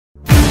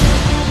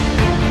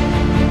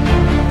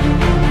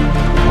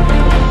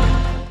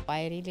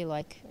I really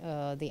like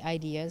the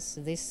ideas.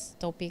 This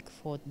topic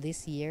for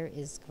this year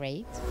is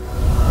great.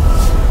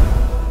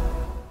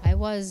 I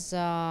was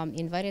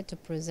invited to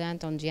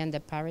present on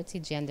gender parity,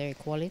 gender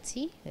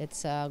equality.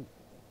 It's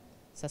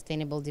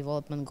Sustainable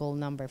Development Goal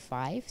number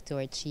 5, to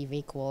achieve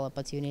equal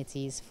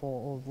opportunities for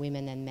all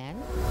women and men.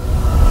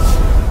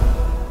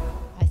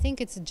 I think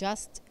it's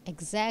just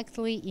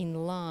exactly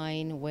in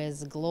line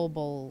with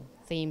global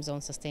themes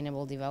on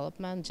sustainable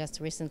development.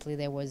 Just recently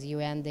there was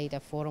UN Data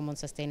Forum on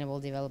Sustainable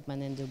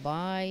Development in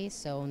Dubai,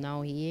 so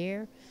now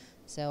here,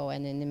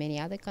 and in many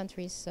other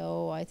countries.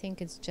 So I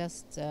think it's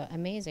just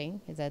amazing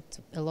that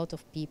a lot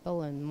of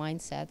people and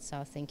mindsets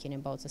are thinking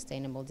about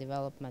sustainable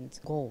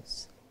development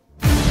goals.